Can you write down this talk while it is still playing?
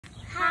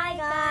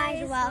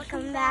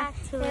welcome back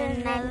to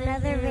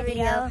another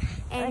video.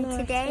 And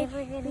today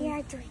we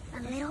are doing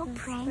a little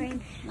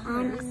prank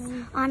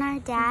on our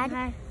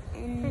dad.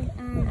 And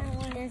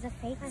there's a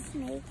fake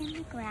snake in the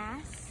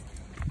grass,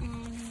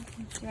 and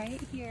it's right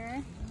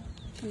here.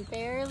 You can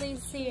barely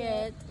see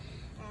it,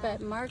 but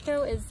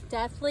Marco is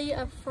deathly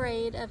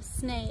afraid of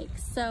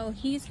snakes. So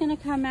he's gonna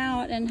come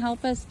out and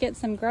help us get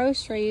some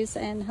groceries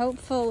and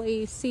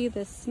hopefully see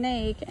the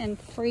snake and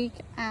freak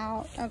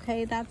out.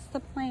 Okay, that's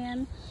the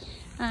plan.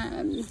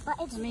 But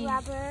it's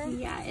rubber.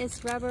 Yeah,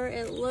 it's rubber.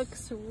 It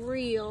looks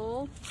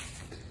real.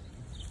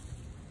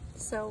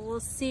 So we'll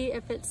see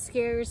if it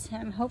scares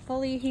him.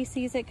 Hopefully he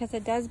sees it because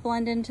it does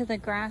blend into the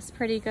grass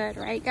pretty good,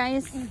 right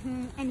guys?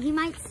 Mm-hmm. And he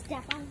might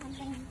step on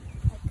something.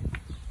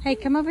 Hey,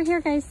 come over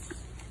here, guys.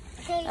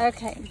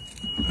 Okay.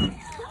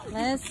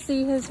 Let's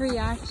see his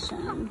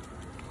reaction.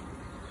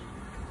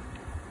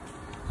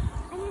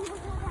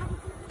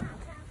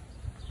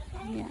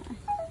 Yeah.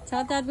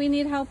 Tell Dad we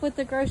need help with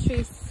the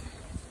groceries.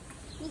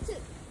 Me too.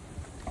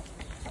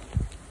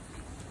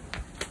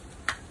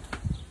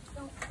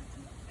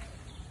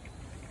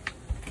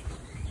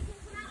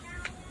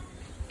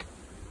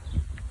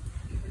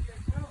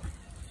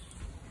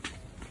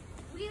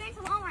 We went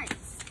to Walmart.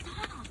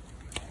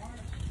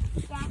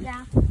 Stop.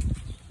 Yeah.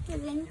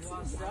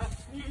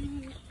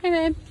 Hey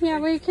babe,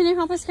 yeah, can you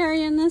help us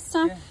carry in this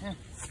stuff? Yeah.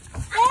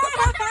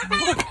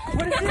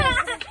 What is this?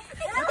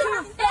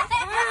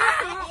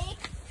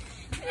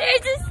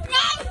 There's a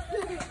snake!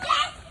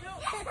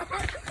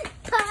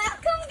 Come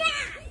back!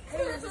 Hey,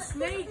 there's a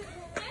snake!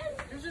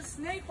 There's a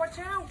snake, watch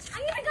out!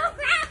 I'm gonna go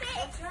grab it!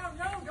 Watch out,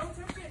 no, don't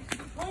touch it,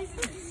 it's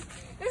poisonous!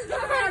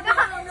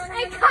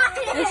 I got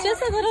it! It's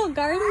just a little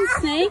garden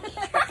snake.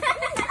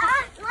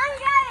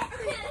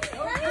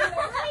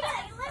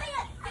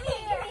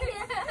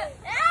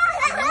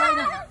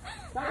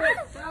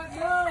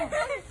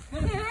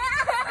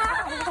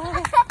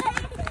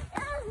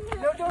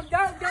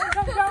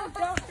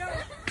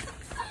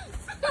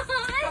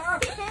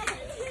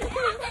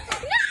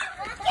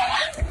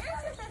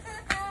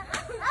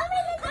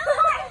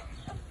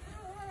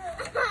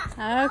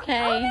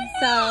 Okay,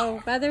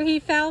 so whether he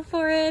fell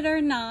for it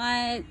or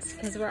not,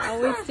 because we're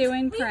always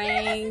doing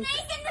pranks,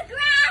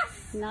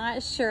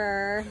 not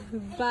sure,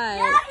 but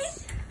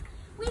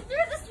we threw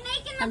the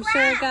snake in the I'm grass.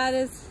 sure it got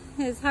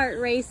his heart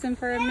racing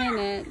for a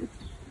minute.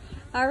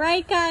 All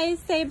right, guys,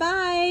 say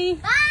bye.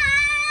 Bye.